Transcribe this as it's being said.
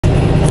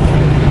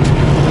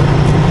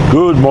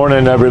Good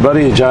morning,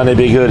 everybody. Johnny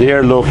B. Good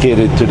here,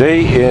 located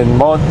today in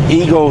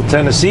Monteagle,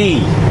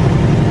 Tennessee.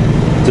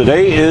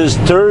 Today is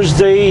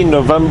Thursday,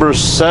 November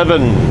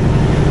 7,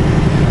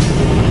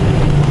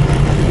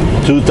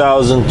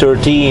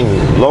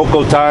 2013.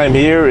 Local time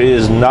here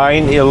is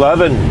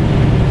 9:11.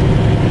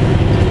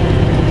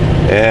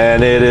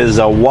 And it is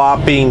a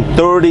whopping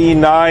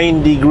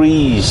 39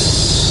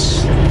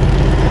 degrees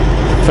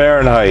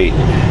Fahrenheit.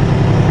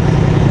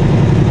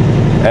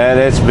 And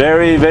it's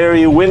very,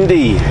 very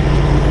windy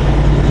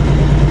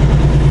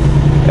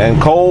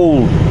and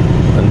cold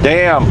and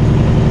damp.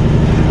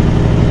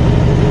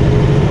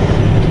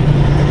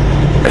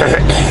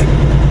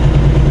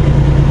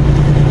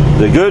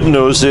 The good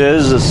news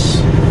is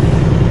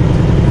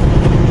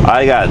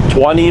I got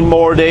 20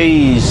 more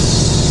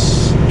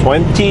days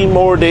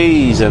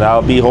and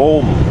I'll be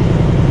home.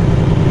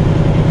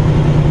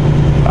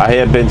 I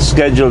have been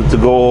scheduled to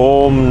go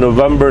home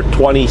November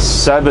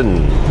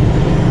 27.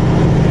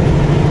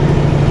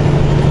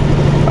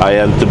 I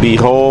am to be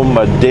home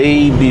a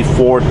day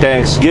before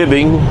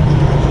Thanksgiving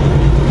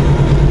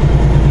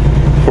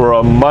for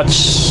a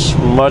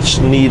much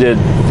needed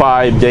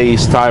 5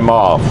 days time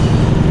off.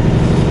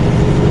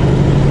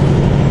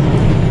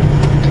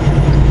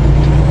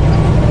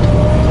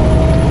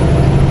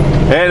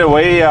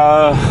 Anyway,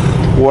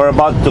 we're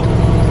about to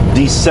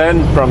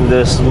descend from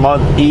this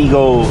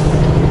Monteagle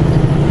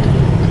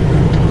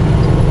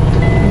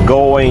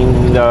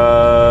going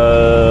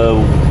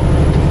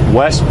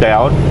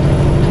westbound.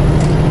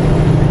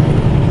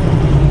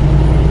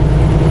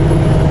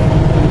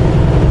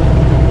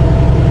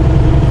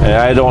 And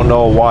I don't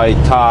know why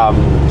Tom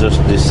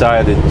just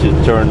decided to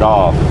turn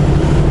off.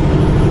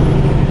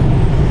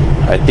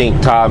 I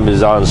think Tom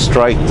is on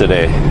strike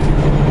today.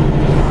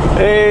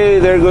 Hey,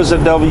 there goes a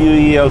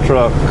WEL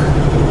truck.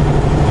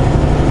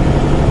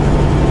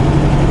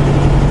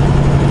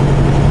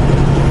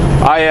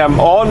 I am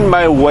on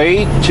my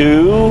way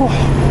to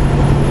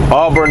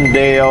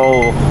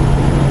Auburndale,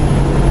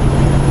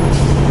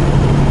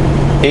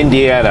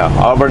 Indiana.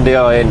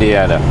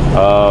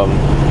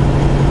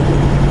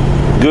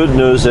 Good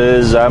news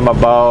is I'm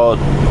about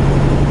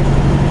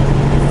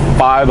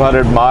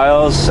 500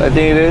 miles, I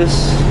think it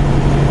is.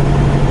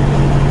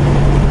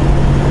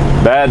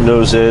 Bad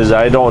news is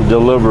I don't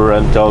deliver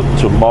until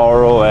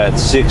tomorrow at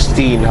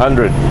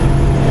 1600.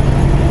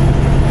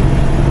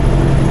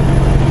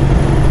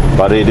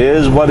 But it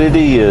is what it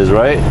is,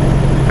 right?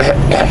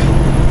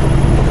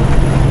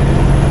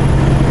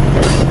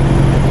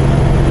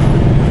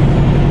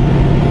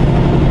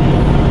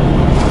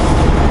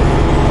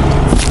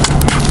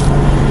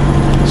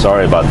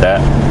 Sorry about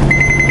that.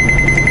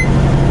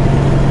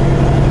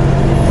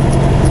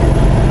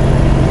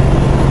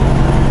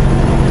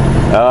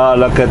 Oh,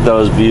 look at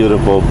those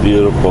beautiful,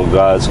 beautiful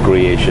God's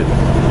creation.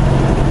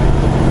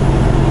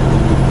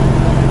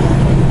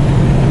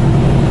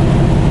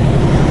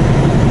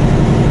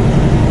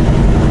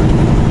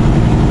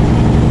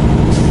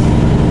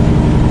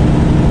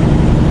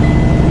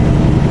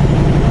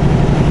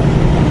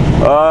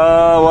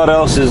 What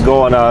else is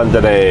going on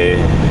today?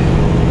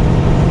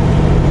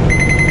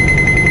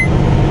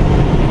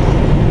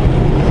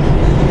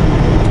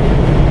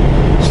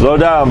 Slow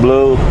down,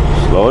 Blue.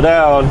 Slow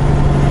down.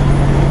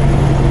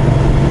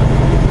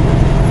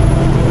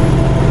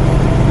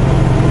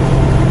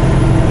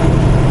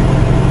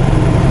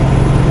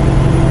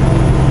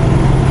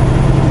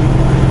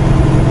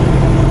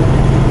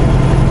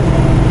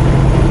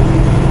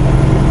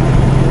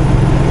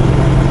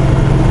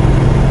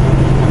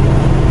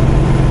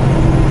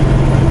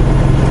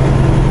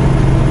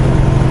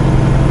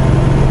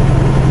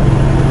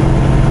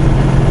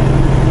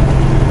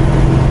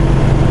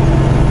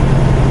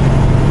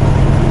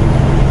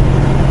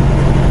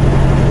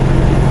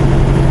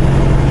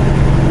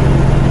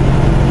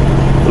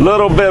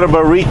 Little bit of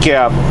a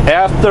recap.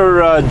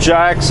 After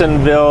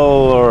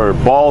Jacksonville or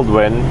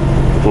Baldwin,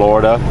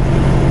 Florida,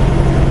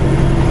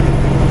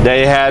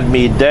 they had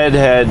me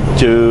deadhead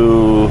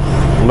to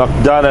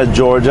McDonough,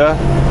 Georgia.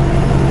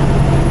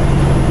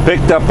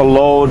 Picked up a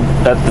load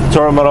at the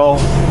terminal,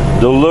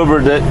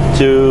 delivered it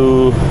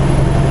to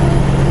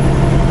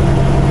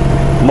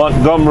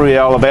Montgomery,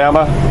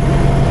 Alabama.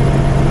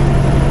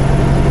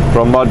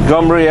 From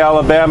Montgomery,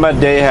 Alabama,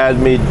 they had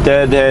me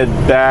deadhead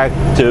back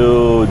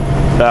to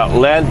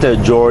Atlanta,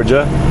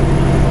 Georgia,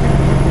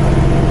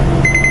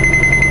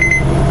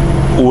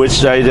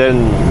 which I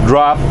then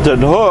dropped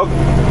and hooked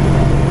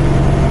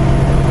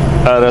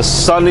at a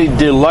Sunny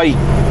Delight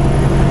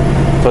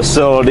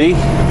facility.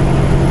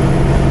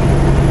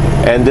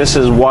 And this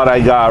is what I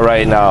got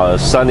right now, a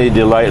Sunny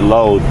Delight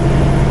load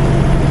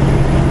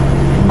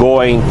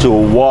going to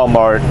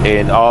Walmart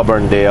in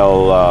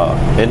Auburndale,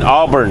 in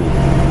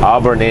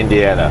Auburn,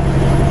 Indiana.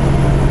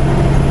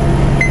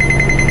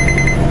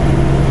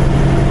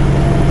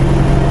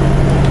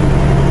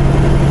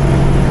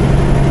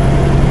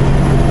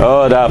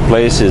 Oh, that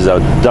place is a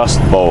dust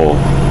bowl.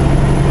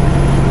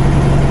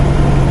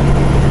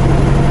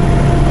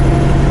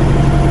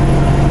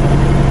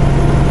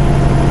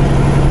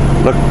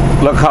 Look,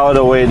 Look how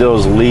the way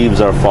those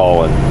leaves are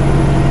falling.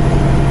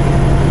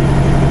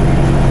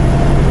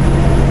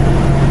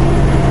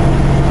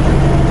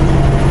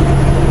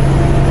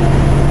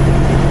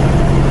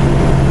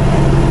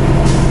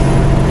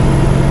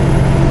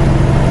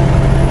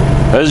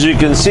 As you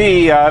can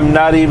see, I'm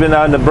not even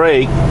on the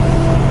brake.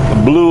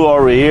 Blue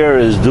over here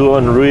is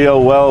doing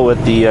real well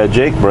with the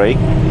Jake brake.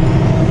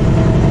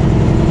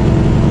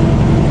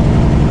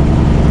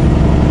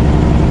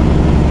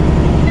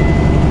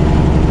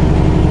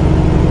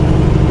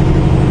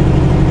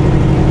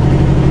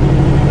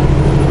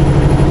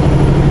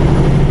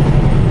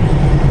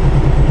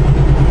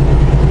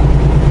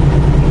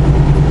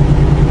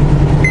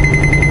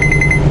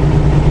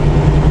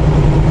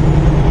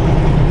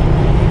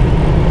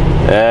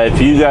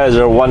 If you guys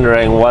are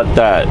wondering what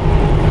that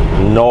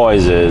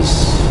noise is,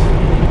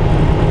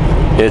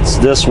 it's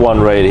this one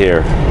right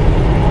here.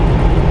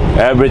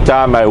 Every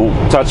time I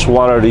touch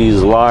one of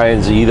these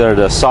lines, either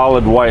the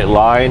solid white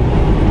line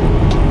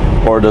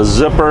or the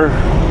zipper,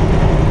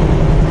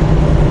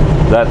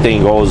 that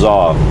thing goes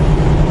off.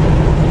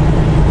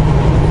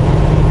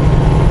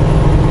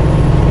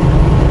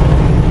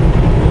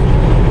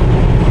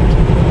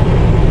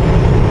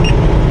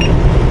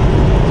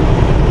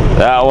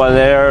 That one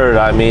there,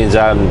 that means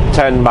I'm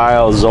 10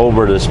 miles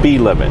over the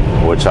speed limit,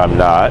 which I'm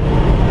not.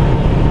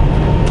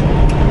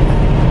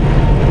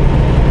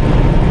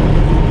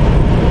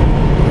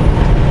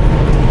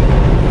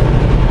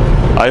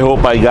 I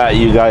hope I got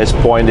you guys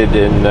pointed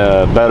in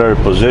a better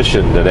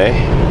position today.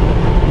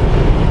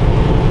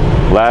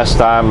 Last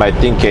time I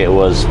think it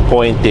was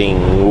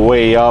pointing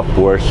way up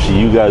where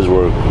you guys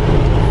were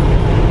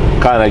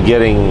kind of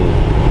getting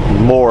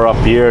more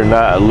up here,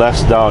 not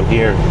less down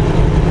here.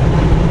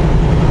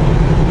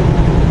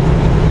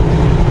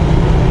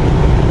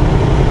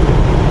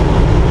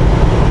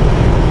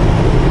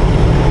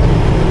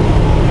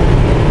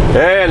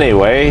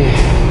 Anyway,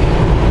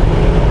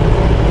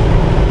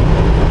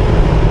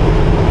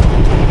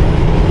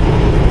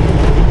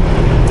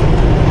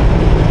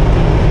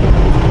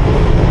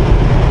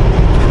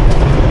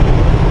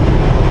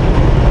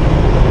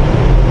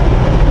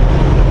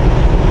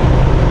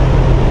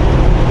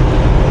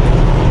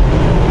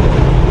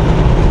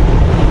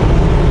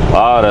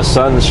 the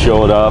sun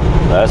showed up.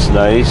 That's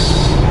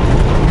nice.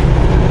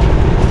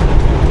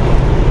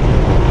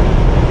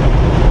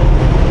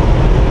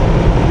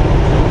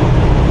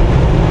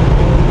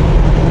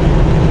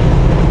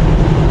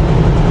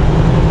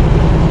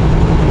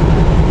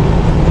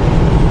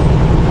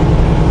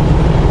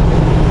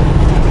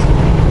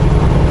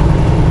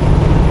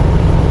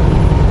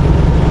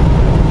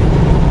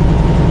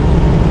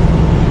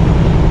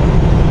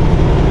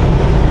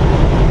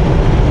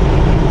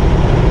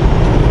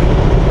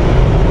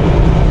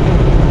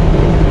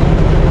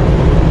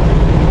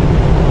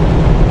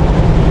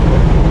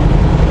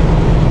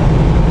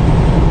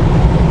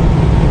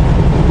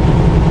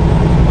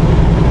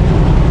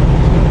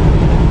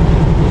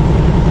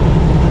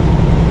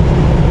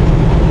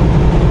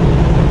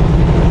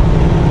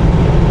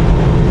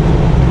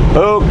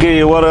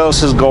 Okay, what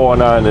else is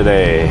going on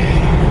today?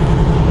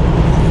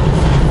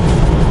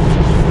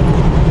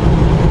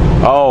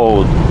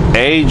 Oh,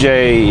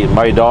 AJ,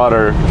 my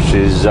daughter,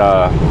 she's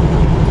not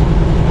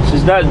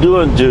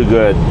doing too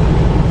good.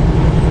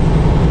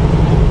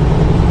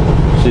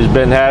 She's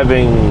been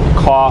having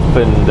cough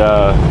and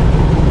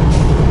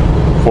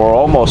for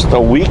almost a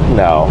week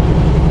now.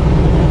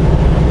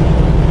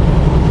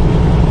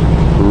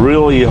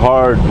 Really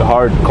hard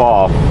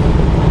cough.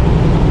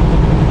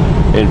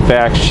 In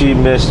fact, she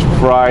missed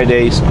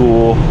Friday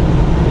school.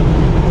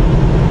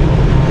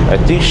 I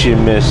think she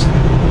missed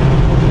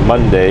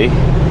Monday.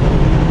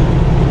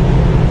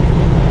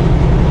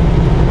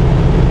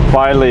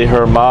 Finally,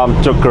 her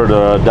mom took her to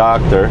the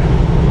doctor.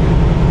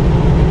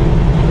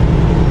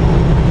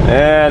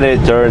 And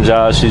it turns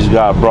out she's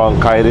got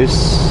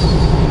bronchitis.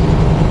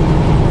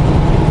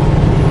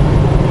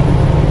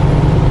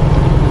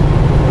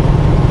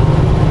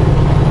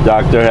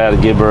 Doctor had to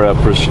give her a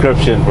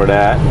prescription for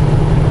that.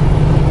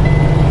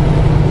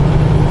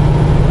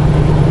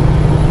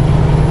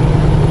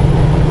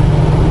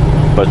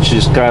 But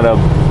she's kind of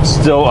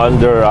still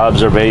under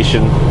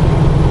observation.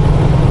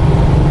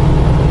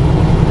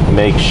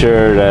 Make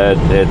sure that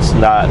it's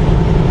not,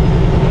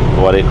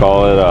 what do you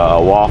call it, a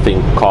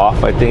whopping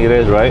cough, I think it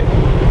is, right?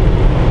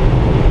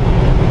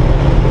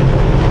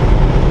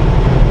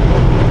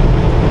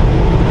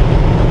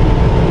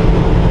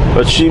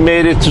 But she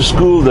made it to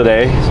school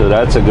today, so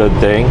that's a good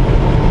thing.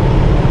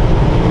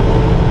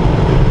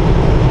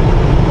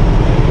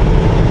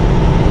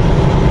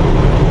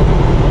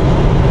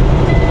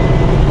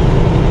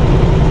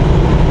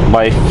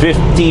 My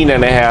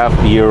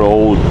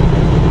 15-and-a-half-year-old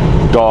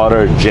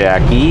daughter,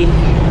 Jackie.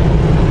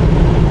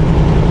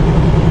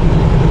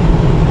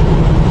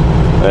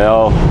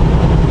 Well,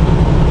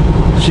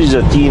 she's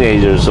a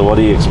teenager, so what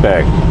do you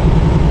expect?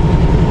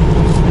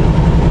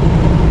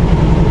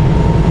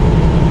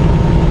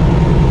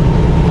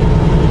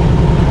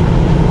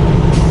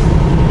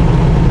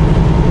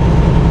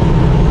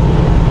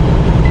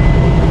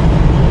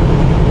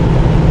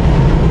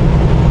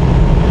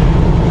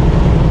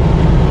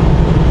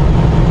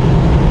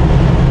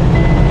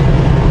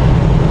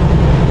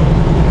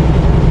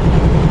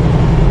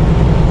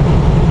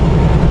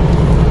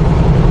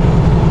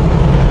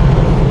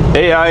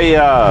 Today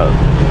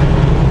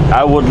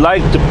I would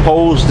like to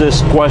pose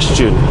this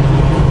question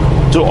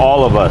to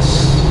all of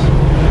us.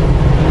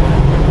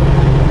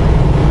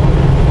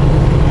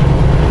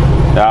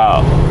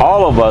 Now,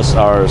 all of us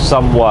are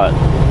somewhat,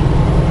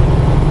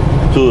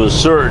 to a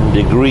certain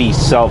degree,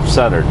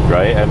 self-centered,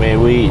 right? I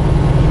mean,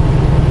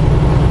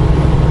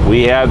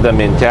 we have the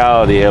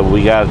mentality of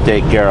we got to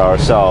take care of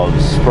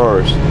ourselves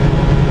first.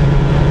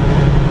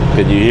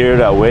 Can you hear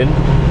that wind?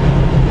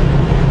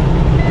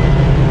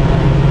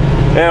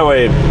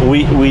 Anyway,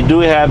 we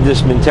do have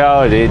this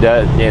mentality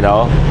that, you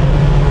know,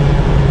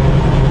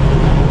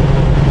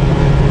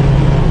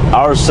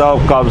 our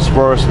self comes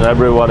first and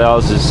everyone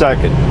else is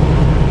second.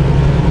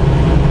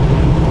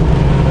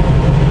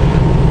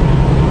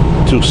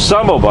 To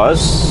some of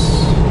us,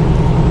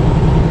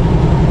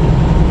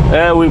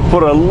 and we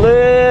put a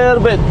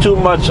little bit too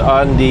much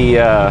on the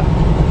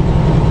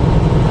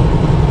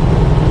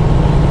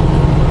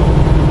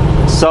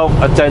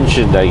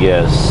self-attention, I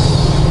guess.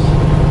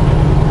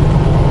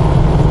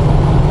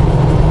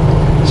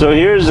 So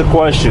here's the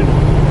question.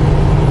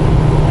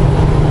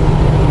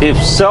 If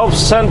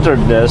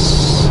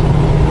self-centeredness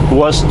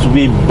was to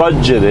be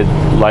budgeted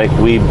like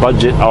we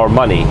budget our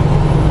money,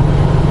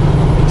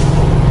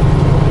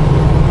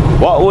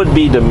 what would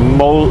be the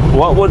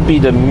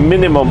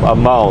minimum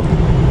amount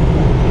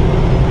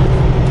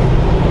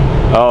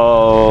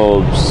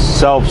of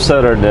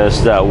self-centeredness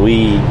that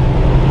we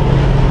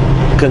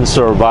can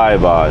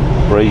survive on?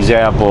 For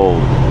example,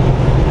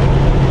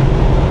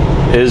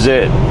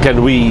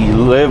 can we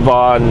live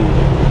on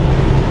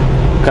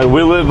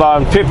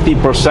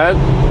 50%?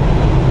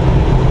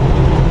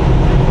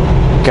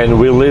 Can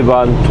we live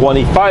on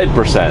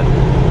 25%?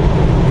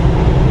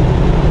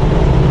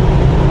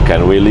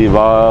 Can we live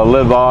on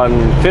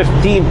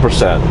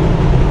 15%?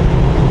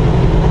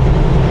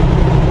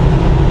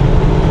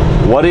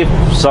 What if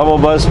some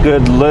of us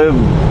could live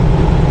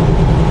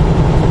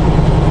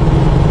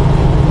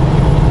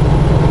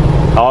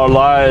our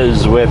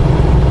lives with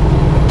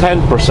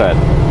 10%?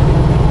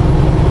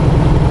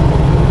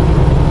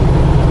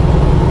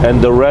 And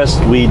the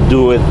rest we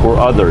do it for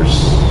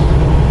others.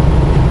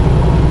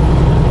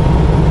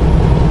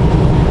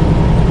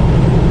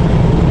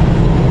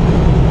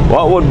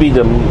 What would be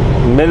the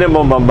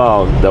minimum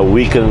amount that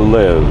we can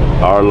live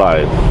our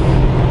life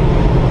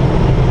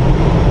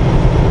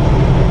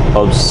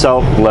of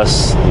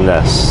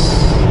selflessness,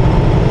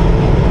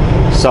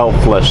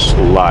 selfless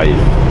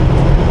life,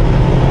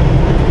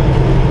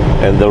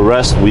 and the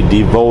rest we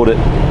devote it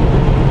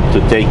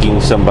to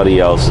taking somebody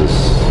else's?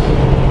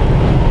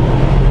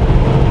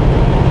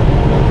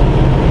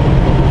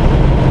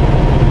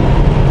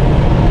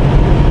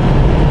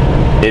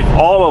 If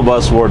all of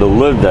us were to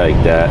live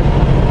like that,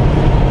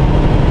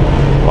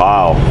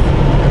 wow.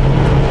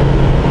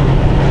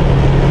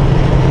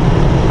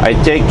 I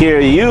take care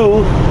of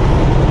you,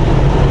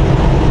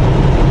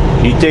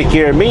 you take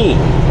care of me.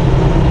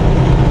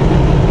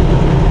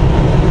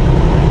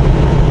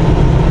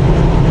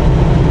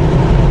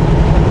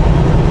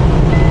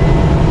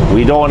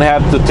 We don't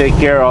have to take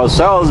care of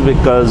ourselves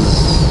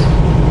because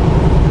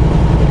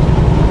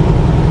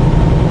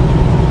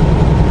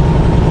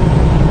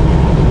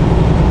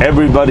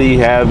everybody's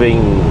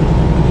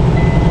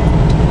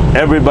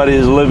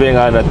living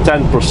on a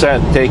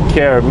 10% take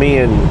care of me,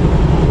 and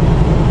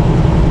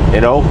you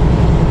know,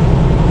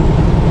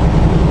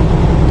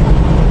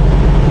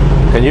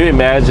 can you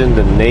imagine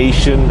the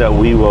nation that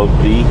we will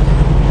be?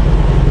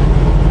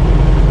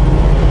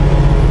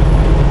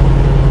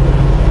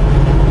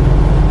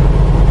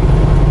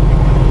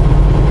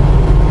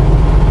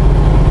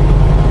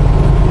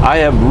 I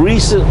have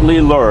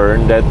recently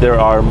learned that there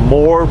are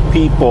more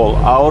people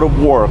out of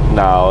work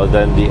now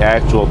than the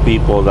actual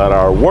people that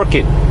are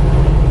working.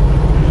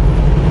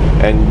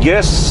 And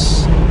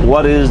guess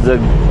what is the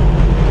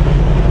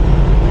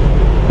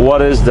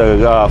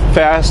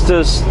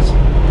fastest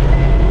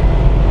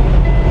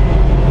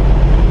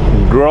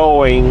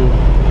growing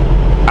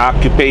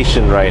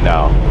occupation right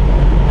now?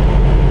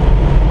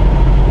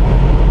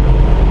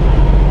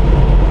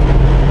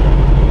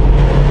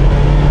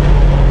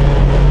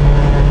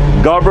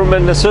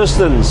 Government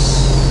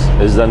assistance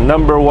is the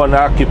 #1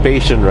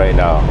 occupation right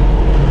now,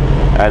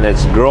 and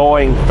it's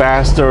growing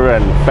faster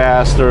and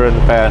faster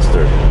and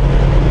faster.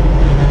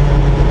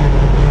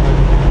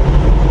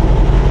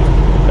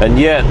 And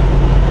yet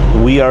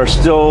we are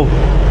still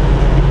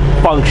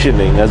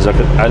functioning as a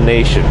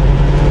nation.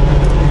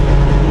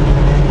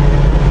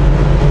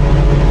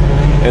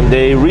 And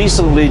they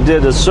recently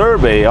did a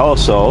survey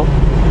also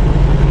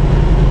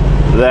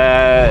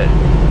that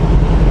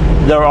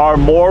there are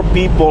more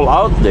people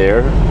out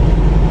there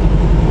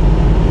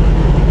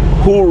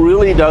who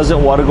really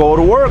doesn't want to go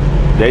to work.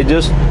 They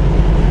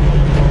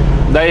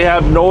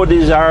have no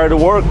desire to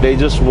work. They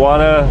just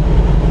want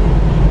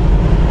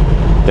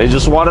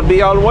to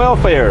be on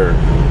welfare.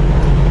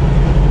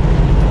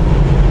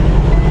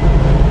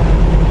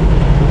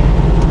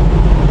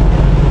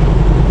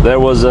 There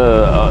was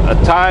a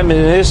time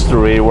in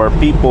history where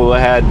people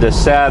had the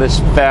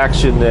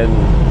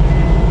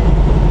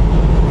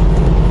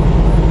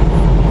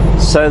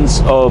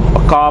sense of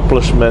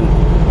accomplishment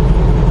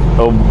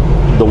of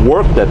the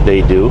work that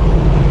they do.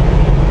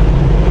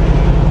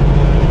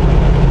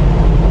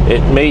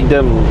 It made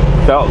them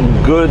felt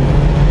good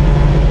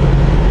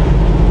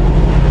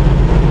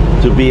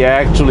to be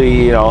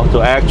actually,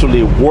 to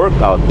actually work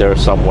out there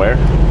somewhere.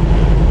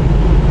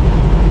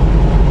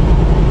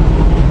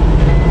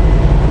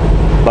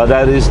 But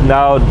that is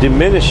now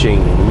diminishing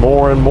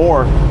more and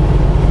more.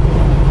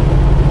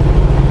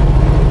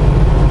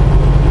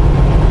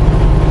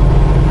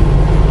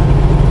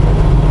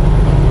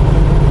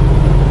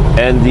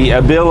 And the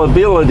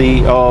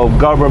availability of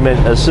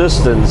government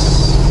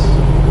assistance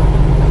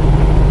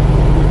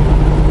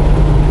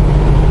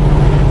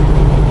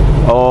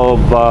of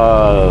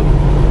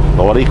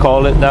what do you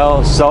call it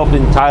now?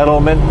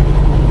 Self-entitlement.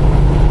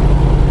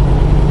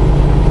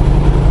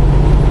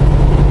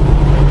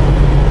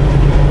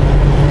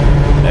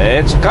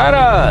 It's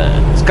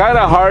kind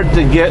of hard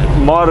to get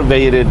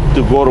motivated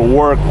to go to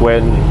work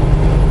when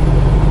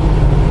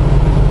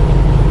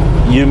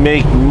you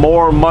make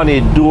more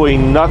money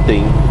doing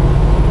nothing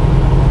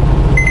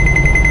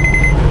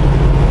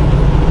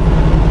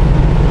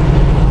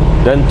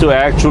than to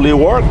actually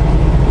work.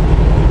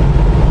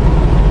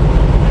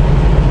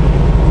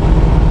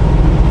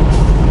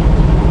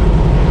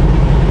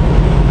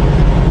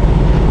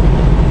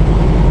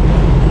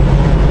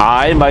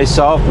 I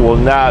myself will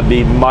not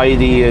be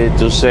mighty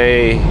to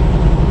say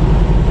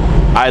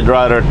I'd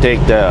rather take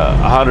the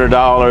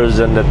 $100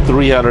 than the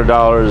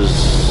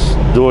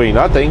 $300 doing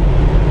nothing,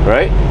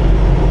 right?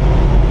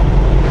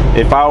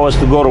 If I was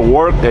to go to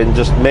work and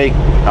just make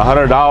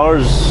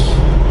 $100,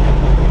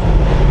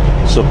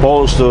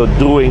 supposed to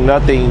doing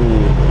nothing,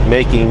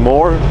 making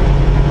more,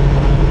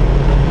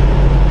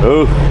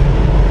 ooh.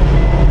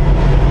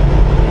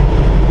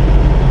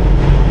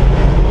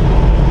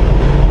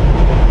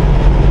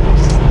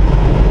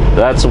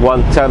 That's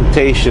one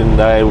temptation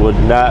I would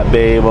not be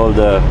able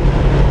to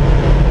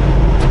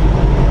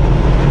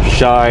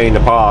shine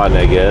upon,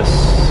 I guess.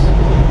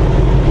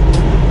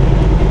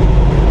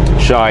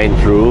 Shine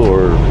through,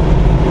 or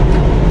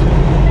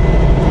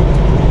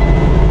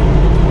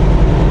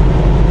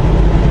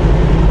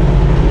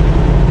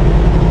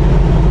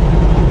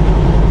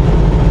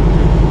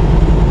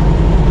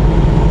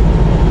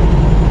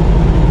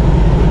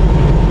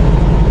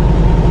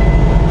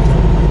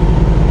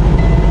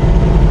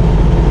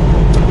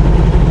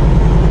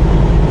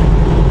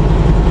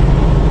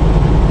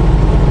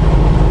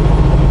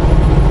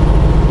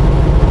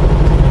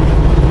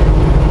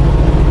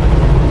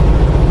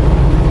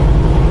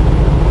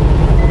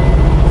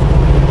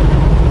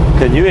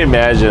can you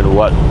imagine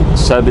what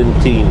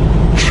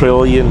 $17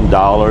 trillion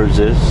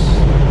is?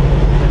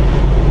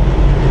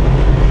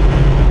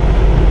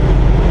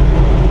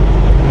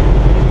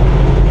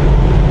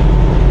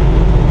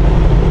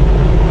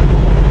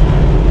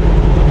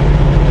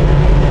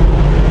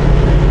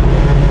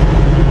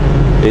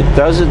 It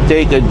doesn't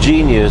take a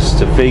genius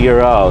to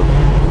figure out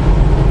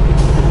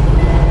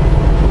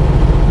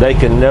they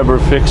can never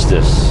fix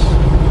this.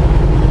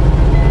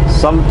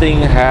 Something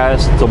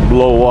has to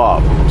blow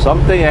up.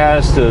 Something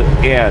has to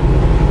end.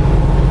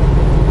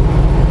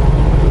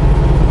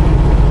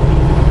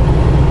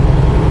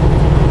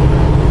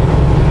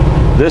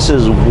 This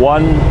is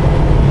one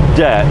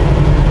debt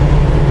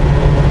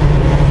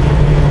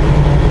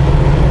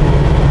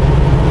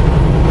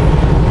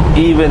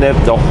even if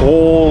the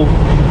whole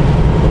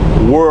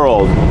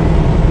world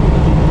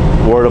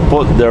were to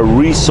put their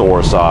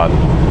resource on,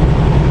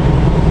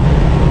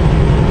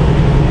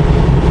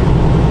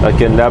 that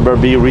can never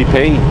be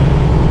repaid.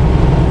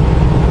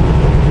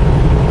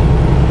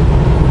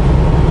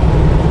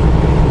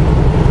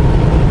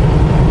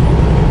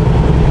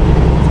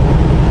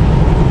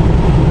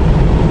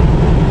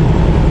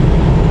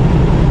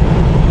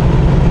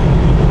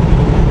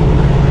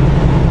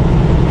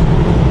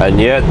 And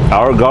yet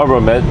our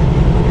government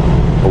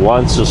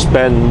wants to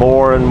spend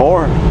more and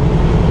more.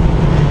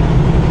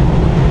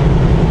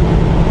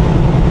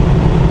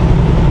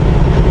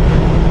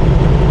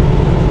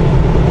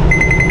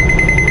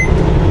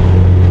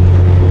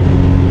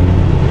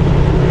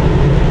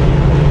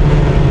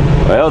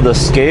 Well, the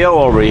scale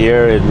over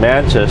here in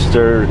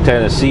Manchester,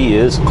 Tennessee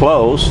is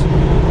closed.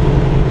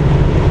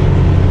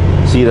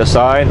 See the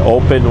sign,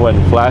 open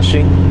when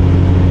flashing?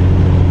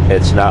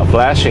 It's not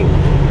flashing.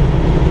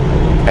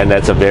 And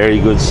that's a very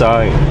good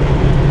sign.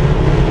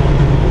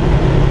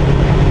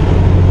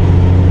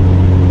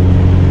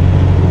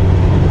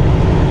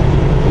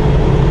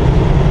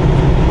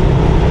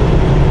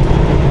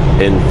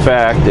 In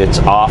fact, it's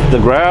off the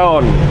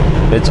ground.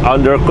 It's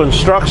under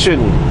construction.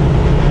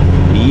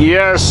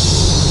 Yes!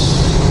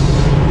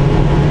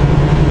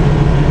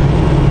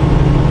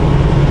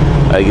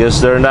 I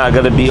guess they're not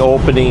going to be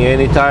opening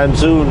anytime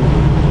soon.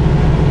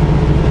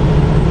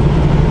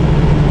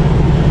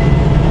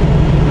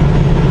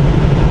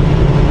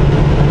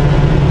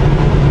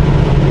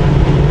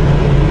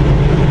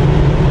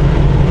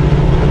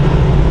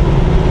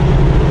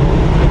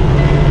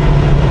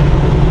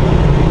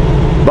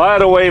 By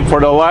the way, for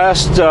the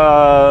last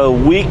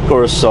week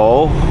or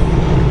so,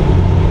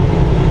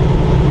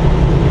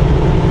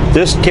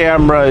 This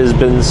camera has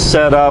been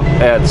set up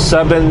at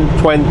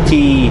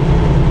 720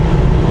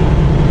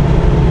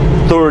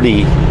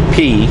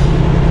 30p,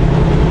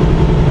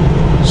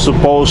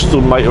 supposed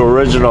to my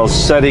original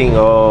setting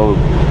of,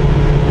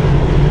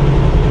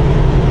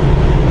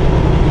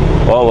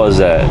 what was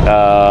that,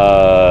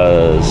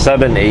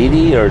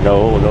 780 or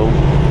no,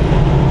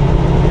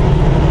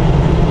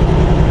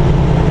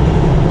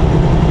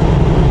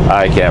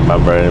 I can't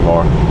remember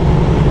anymore.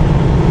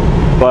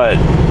 But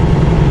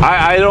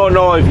I don't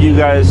know if you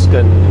guys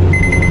can,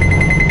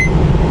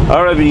 I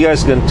don't know if you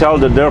guys can tell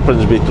the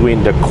difference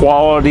between the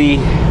quality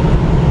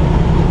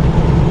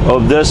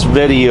of this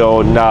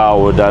video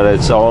now that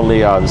it's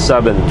only on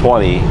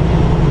 720,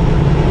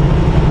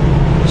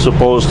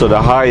 supposed to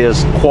the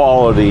highest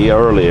quality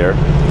earlier.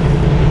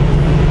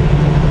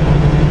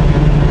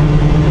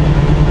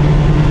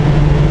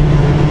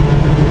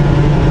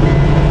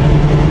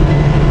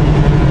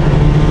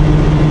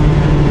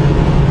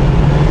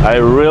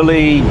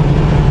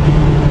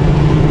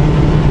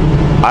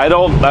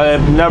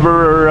 I've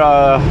never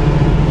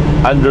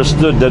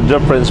understood the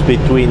difference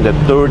between the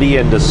 30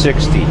 and the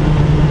 60.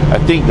 I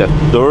think the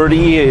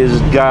 30 is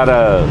got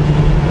a,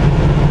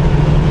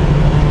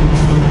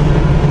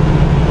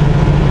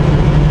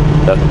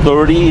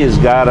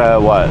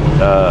 what,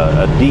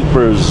 a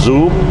deeper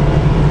zoom,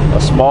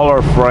 a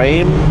smaller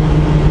frame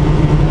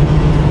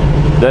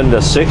than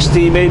the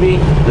 60 maybe.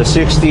 The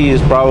 60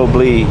 is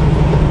probably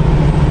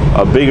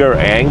a bigger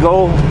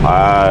angle.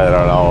 I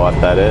don't know what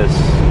that is.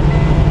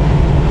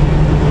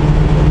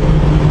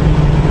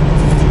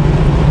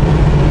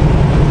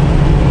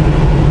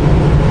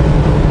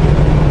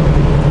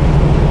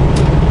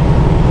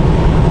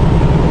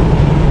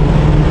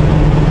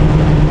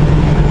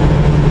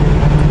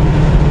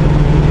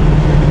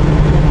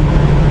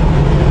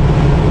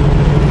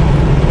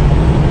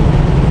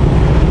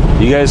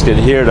 You guys can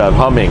hear that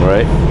humming,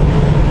 right?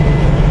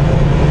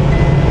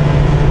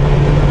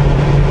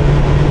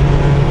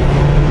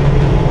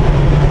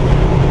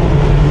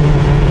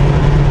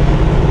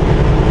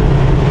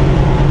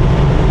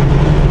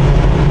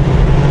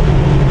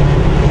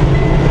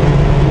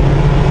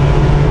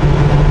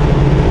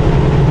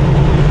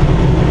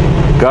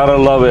 Gotta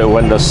love it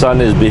when the sun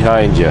is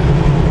behind you.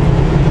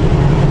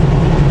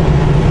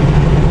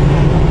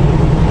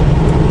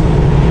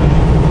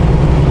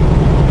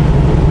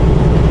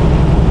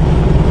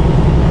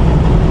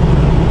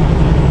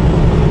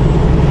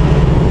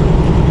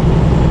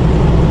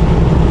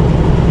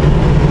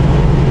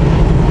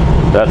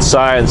 That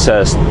sign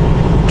says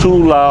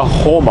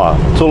Tullahoma,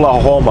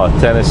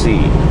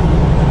 Tennessee.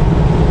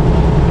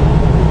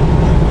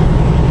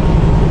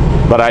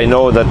 But I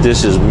know that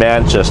this is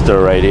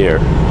Manchester right here.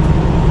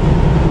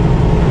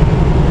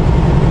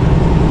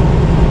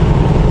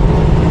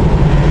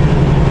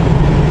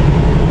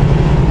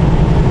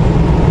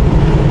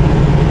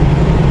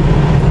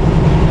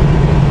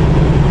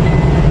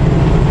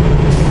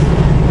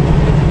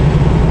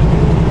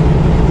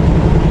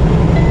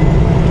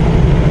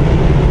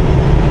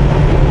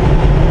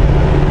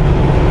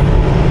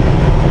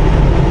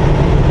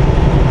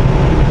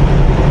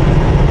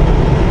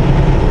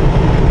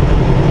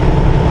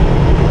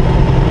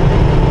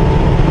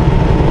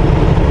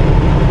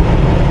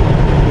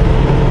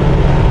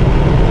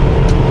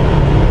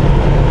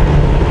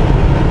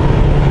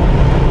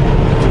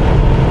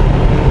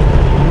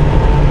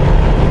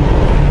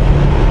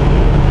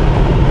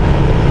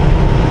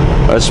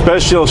 A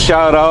special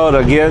shout out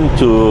again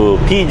to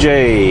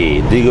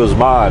PJ De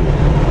Guzman,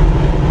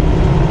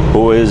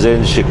 who is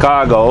in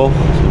Chicago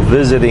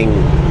visiting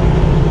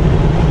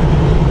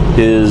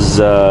his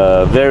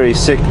very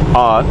sick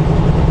aunt.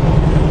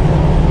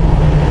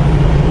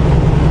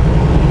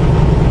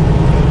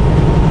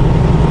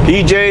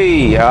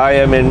 PJ, I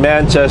am in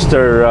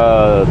Manchester,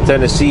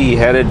 Tennessee,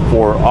 headed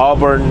for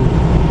Auburn,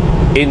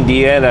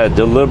 Indiana,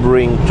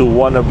 delivering to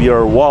one of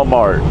your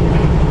Walmart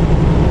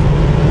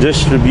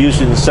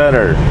distribution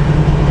center.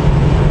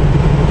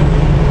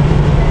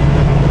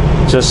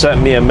 Just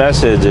sent me a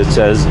message. It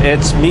says,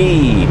 "It's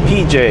me,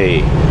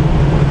 PJ.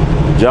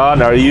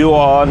 John, are you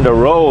on the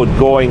road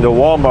going to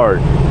Walmart?"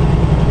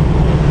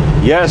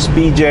 Yes,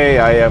 PJ,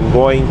 I am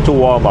going to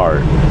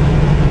Walmart.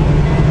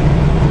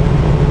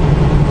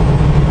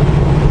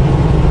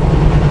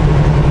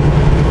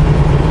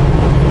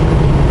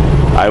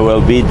 I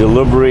will be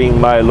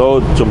delivering my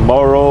load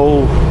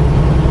tomorrow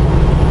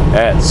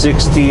at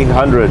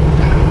 1600.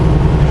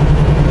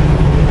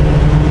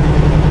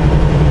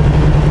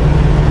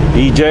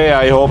 EJ,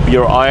 I hope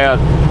your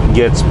aunt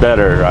gets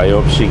better. I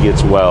hope she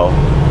gets well.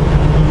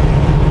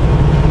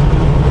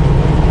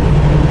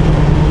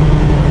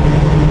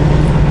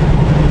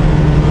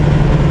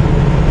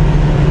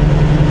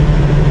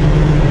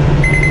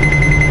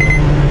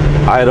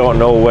 I don't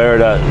know where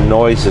that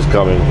noise is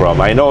coming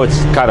from. I know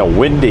it's kind of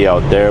windy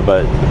out there,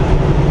 but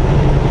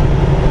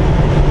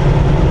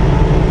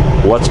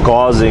what's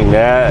causing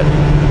that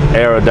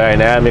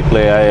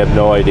aerodynamically, I have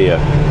no idea.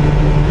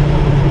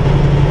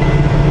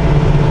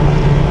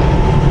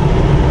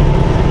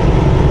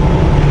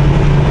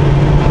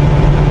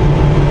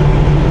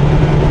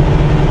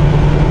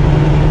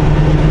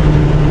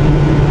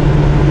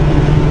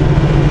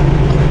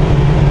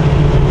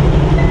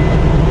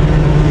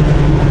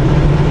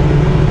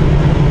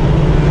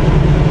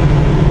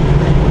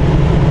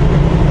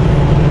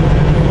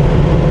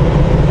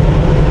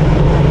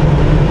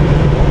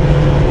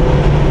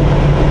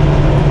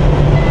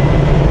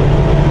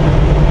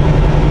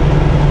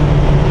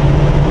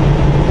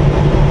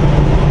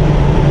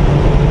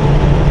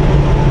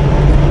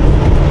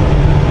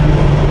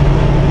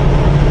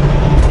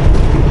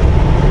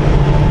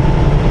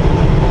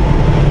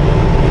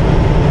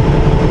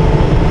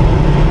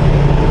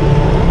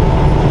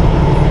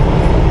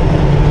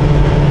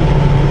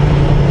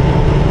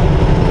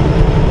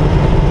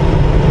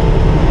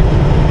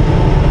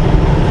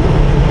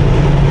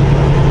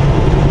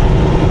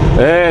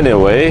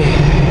 Anyway,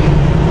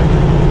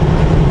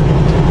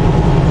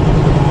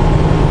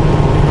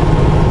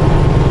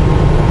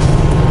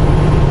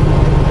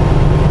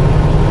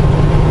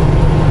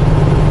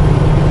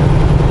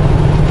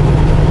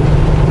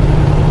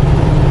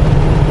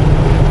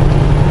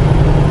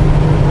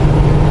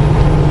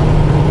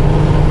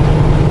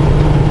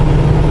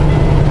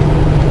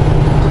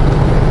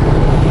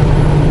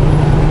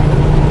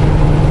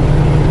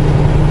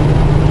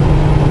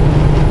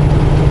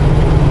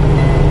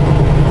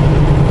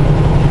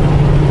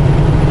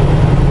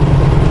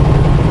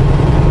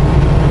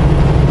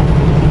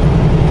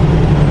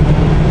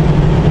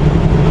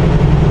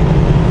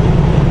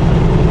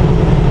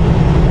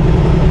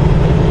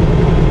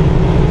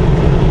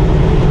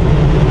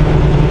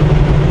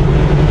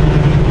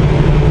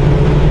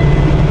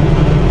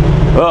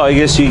 well, I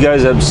guess you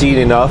guys have seen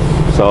enough,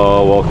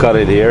 so we'll cut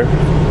it here.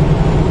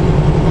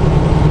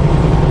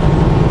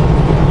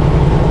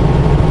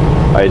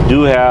 I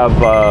do have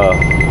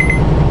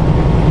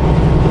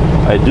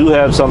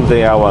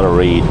something I want to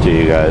read to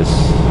you guys.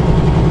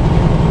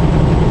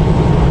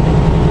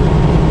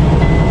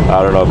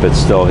 I don't know if it's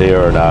still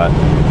here or not.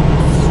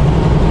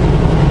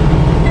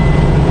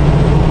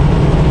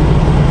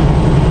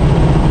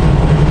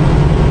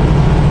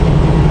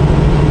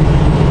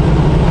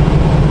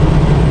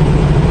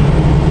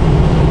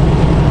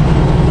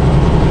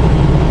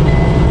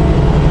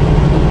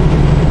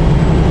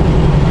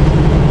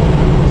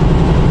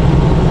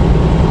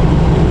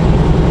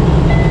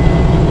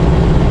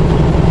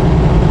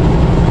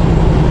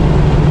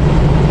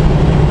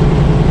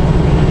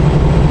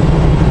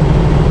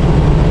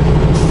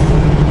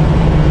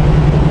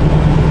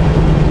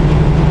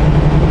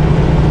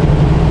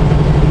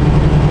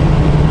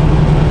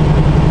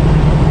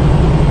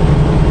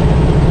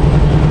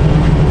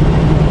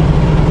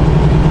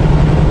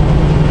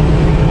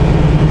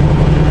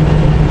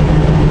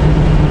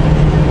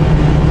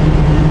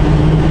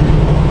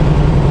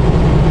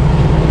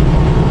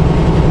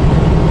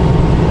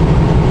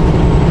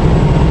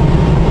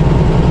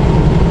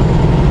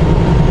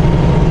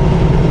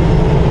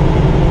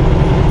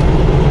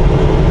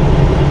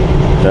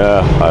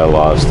 I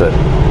lost it.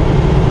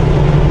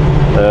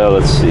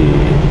 Let's see.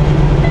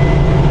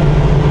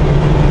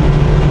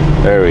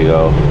 There we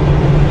go.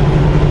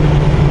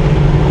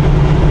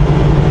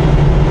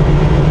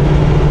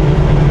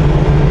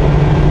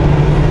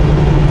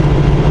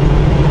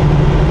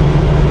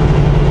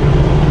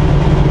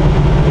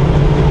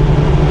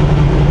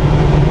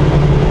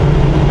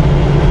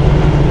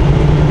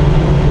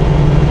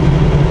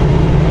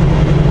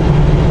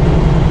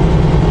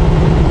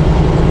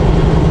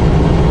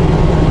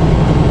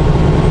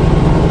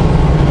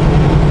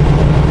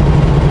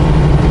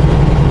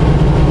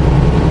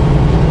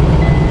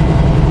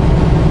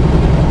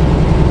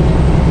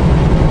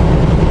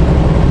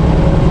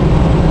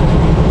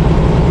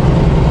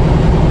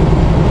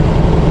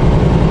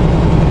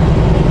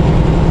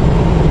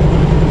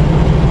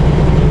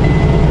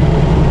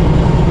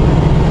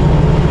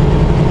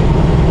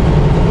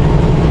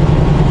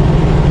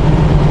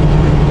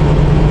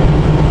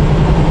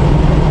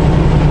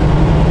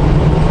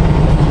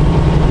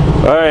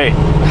 Alright,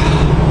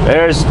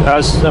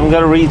 I'm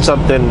going to read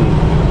something.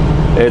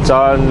 It's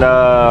on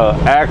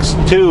Acts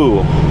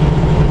 2,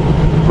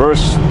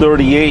 verse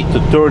 38 to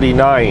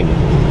 39.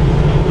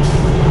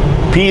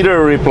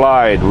 Peter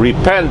replied,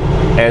 "Repent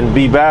and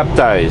be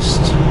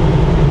baptized,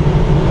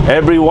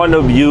 every one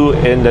of you,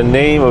 in the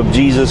name of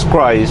Jesus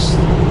Christ,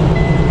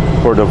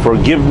 for the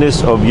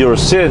forgiveness of your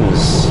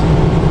sins,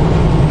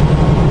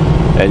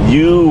 and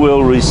you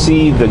will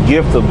receive the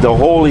gift of the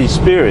Holy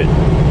Spirit.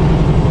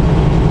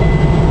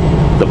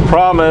 The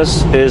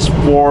promise is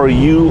for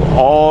you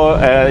all,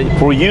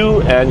 for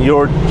you and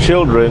your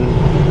children,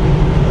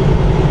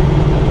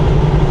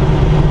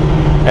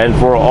 and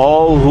for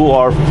all who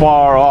are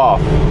far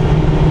off,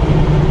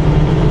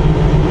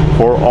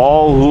 for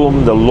all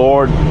whom the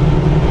Lord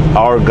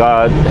our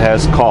God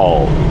has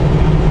called."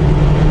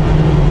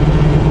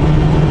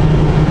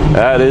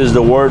 That is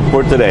the word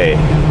for today.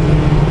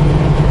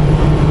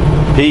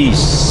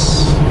 Peace.